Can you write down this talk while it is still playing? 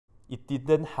it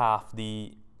didn't have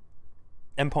the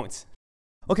endpoints.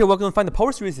 Okay, we're going to find the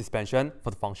power series expansion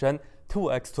for the function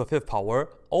 2x to the fifth power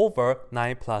over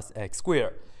 9 plus x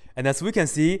squared. And as we can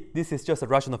see, this is just a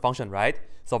rational function, right?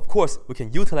 So of course, we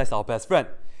can utilize our best friend.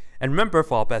 And remember,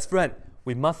 for our best friend,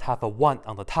 we must have a 1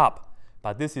 on the top.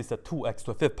 But this is a 2x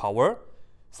to the fifth power.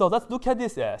 So let's look at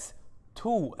this as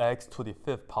 2x to the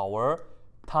fifth power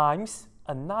times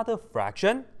another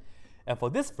fraction. And for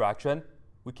this fraction,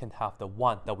 we can have the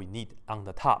 1 that we need on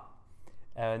the top.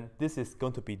 And this is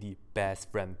going to be the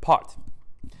best friend part,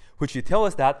 which will tell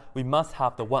us that we must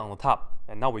have the 1 on the top.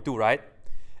 And now we do, right?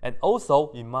 And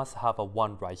also, we must have a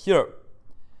 1 right here.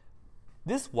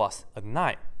 This was a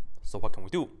 9. So what can we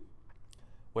do?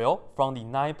 Well, from the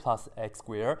 9 plus x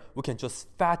squared, we can just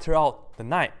factor out the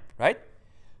 9, right?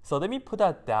 So let me put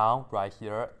that down right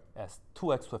here as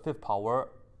 2x to the fifth power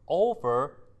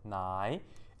over 9.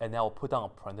 And then I'll put down a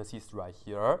parenthesis right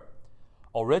here.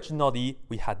 Originally,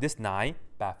 we had this 9,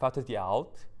 but I factored it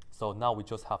out. So now we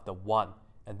just have the 1.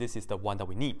 And this is the 1 that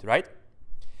we need, right?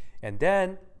 And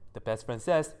then the best friend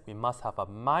says we must have a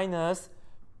minus,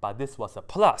 but this was a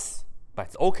plus. But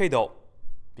it's okay though,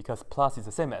 because plus is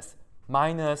the same as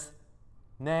minus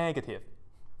negative,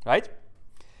 right?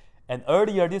 And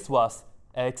earlier this was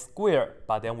x squared,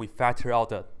 but then we factor out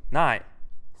the 9.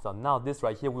 So now this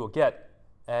right here we will get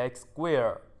x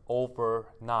squared over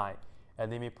 9.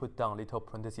 And let me put down little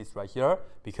parentheses right here,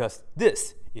 because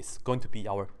this is going to be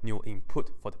our new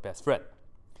input for the best friend.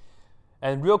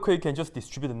 And real quick, you can just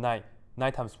distribute the 9.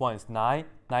 9 times 1 is 9.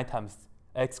 9 times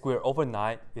x squared over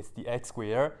 9 is the x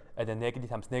squared. And then negative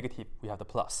times negative, we have the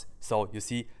plus. So you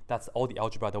see, that's all the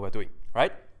algebra that we're doing,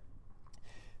 right?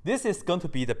 This is going to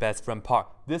be the best friend part.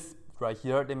 This right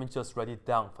here, let me just write it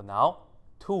down for now.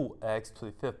 2x to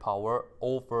the fifth power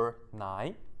over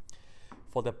 9.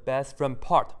 For the best friend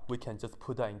part, we can just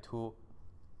put that into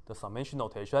the summation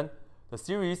notation. The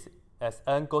series as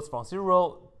n goes from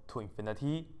 0 to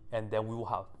infinity, and then we will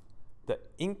have the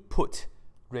input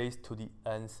raised to the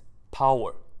nth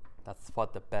power. That's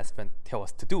what the best friend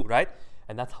tells us to do, right?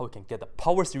 And that's how we can get the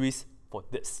power series for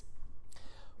this.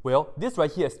 Well, this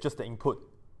right here is just the input.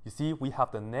 You see, we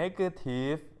have the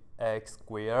negative x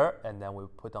squared, and then we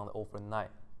put down the over 9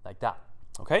 like that,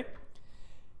 okay?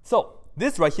 So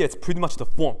this right here is pretty much the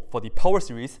form for the power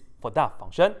series for that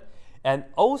function. And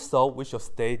also, we should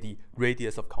state the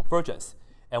radius of convergence.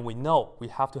 And we know we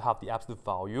have to have the absolute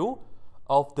value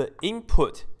of the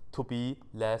input to be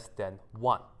less than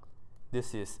 1.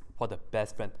 This is what the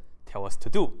best friend tells us to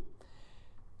do.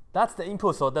 That's the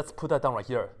input, so let's put that down right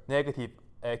here. Negative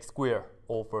x squared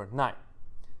over 9.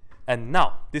 And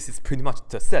now, this is pretty much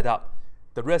the setup.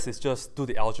 The rest is just do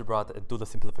the algebra and do the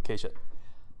simplification.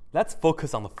 Let's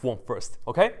focus on the form first,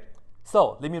 okay?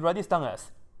 So let me write this down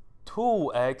as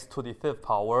 2x to the fifth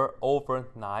power over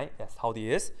 9. That's how it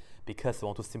is, because we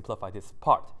want to simplify this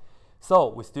part. So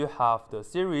we still have the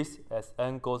series as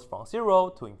n goes from 0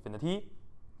 to infinity.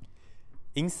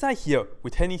 Inside here,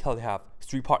 we technically have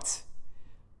 3 parts.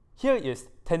 Here is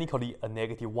technically a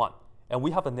negative 1. And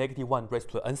we have a negative 1 raised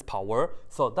to the nth power.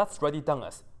 So let's write it down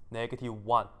as negative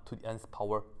 1 to the nth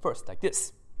power first, like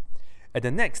this. And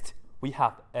then next, we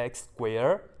have x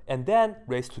squared, and then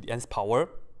raised to the nth power.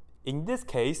 In this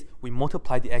case, we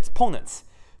multiply the exponents.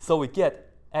 So we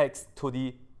get x to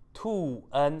the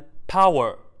 2n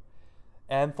power.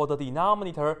 And for the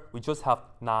denominator, we just have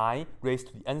 9 raised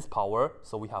to the nth power.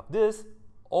 So we have this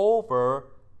over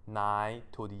 9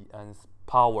 to the nth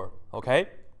power, okay?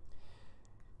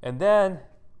 And then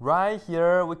right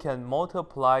here, we can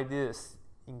multiply this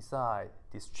inside,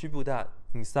 distribute that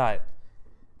inside.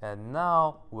 And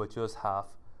now we'll just have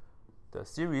the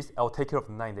series. I'll take care of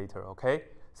the 9 later, okay?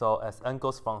 So as n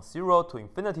goes from 0 to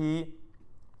infinity,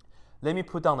 let me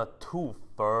put down the 2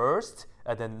 first,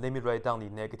 and then let me write down the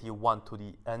negative 1 to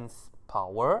the nth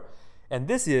power. And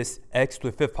this is x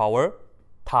to the fifth power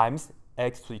times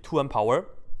x to the 2n power.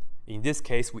 In this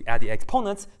case, we add the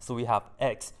exponents, so we have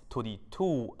x to the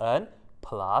 2n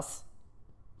plus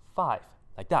 5,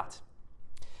 like that.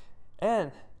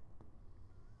 And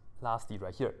lastly,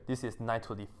 right here, this is 9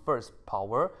 to the first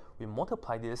power. We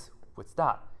multiply this with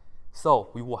that. So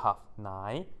we will have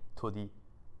 9 to the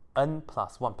n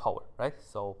plus 1 power, right?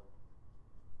 So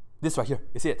this right here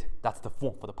is it. That's the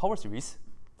form for the power series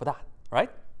for that, right?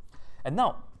 And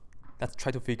now, let's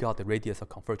try to figure out the radius of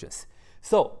convergence.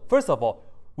 So first of all,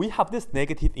 we have this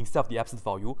negative instead of the absolute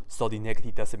value, so the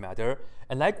negative doesn't matter.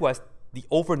 And likewise, the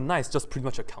over 9 is just pretty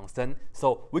much a constant.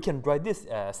 So we can write this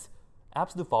as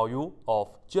absolute value of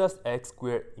just x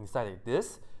squared inside like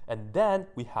this. And then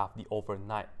we have the over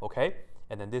 9, okay?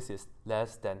 And then this is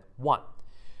less than 1.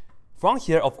 From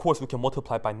here, of course, we can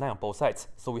multiply by 9 on both sides.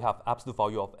 So we have absolute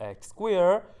value of x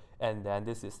squared, and then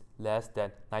this is less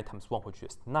than 9 times 1, which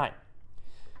is 9.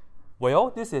 Well,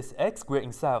 this is x squared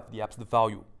inside of the absolute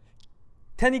value.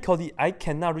 Technically, I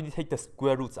cannot really take the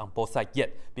square roots on both sides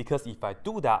yet, because if I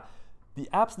do that, the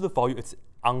absolute value is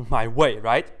on my way,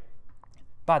 right?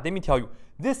 But let me tell you,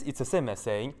 this is the same as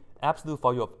saying absolute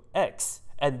value of x,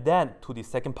 and then to the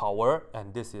second power,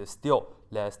 and this is still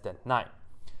less than 9.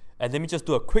 And let me just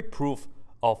do a quick proof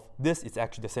of this is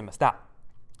actually the same as that.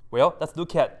 Well, let's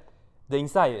look at the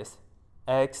inside is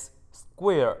x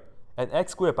squared, and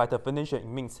x squared by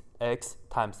definition means x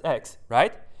times x,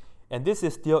 right? And this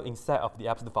is still inside of the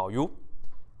absolute value.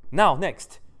 Now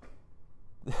next,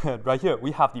 right here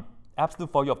we have the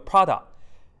absolute value of product.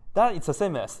 That is the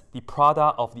same as the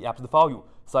product of the absolute value.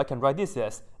 So I can write this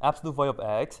as absolute value of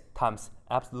x times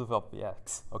absolute value of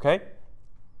x, okay?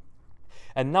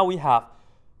 And now we have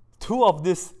two of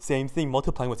this same thing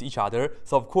multiplying with each other.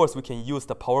 So of course we can use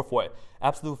the power for it.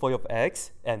 Absolute value of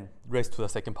x and raised to the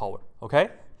second power, okay?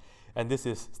 And this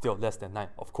is still less than 9,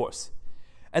 of course.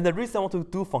 And the reason I want to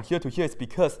do from here to here is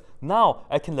because now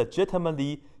I can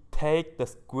legitimately take the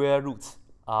square roots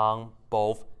on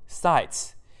both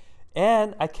sides.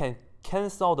 And I can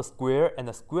cancel the square and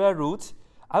the square root.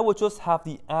 I will just have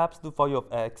the absolute value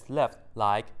of x left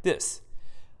like this.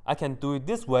 I can do it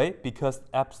this way because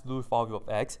absolute value of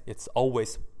x is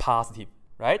always positive,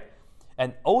 right?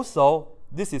 And also,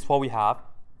 this is what we have.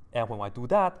 And when I do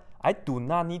that, I do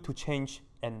not need to change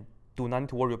and do not need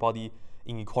to worry about the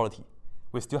inequality.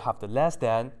 We still have the less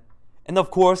than, and of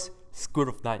course, square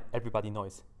root of 9, everybody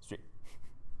knows 3.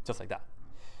 Just like that.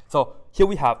 So here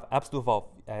we have absolute value of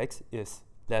x is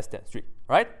less than 3,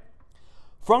 right?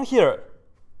 From here,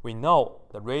 we know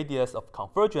the radius of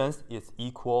convergence is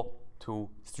equal to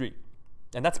 3.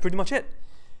 And that's pretty much it.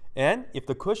 And if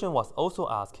the question was also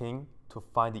asking to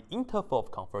find the interval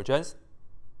of convergence,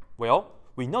 well,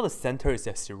 we know the center is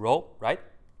at 0, right?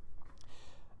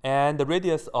 And the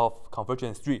radius of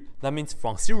convergence is 3. That means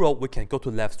from 0, we can go to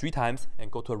the left 3 times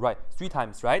and go to the right 3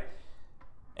 times, right?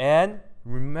 And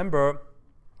remember,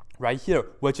 right here,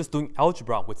 we're just doing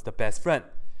algebra with the best friend.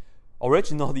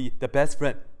 Originally, the best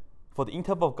friend for the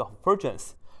interval of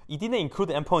convergence, it didn't include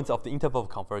the endpoints of the interval of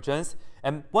convergence.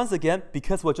 And once again,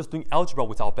 because we're just doing algebra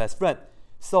with our best friend,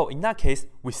 so in that case,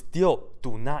 we still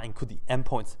do not include the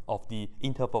endpoints of the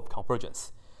interval of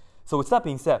convergence. So with that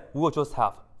being said, we will just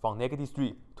have from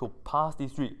 -3 to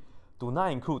 +3, do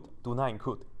not include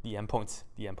the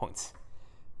endpoints.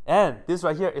 And this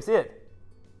right here is it.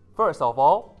 First of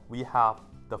all, we have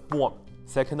the form.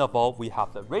 Second of all, we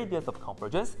have the radius of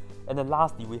convergence. And then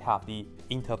lastly, we have the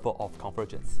interval of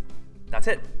convergence. That's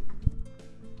it.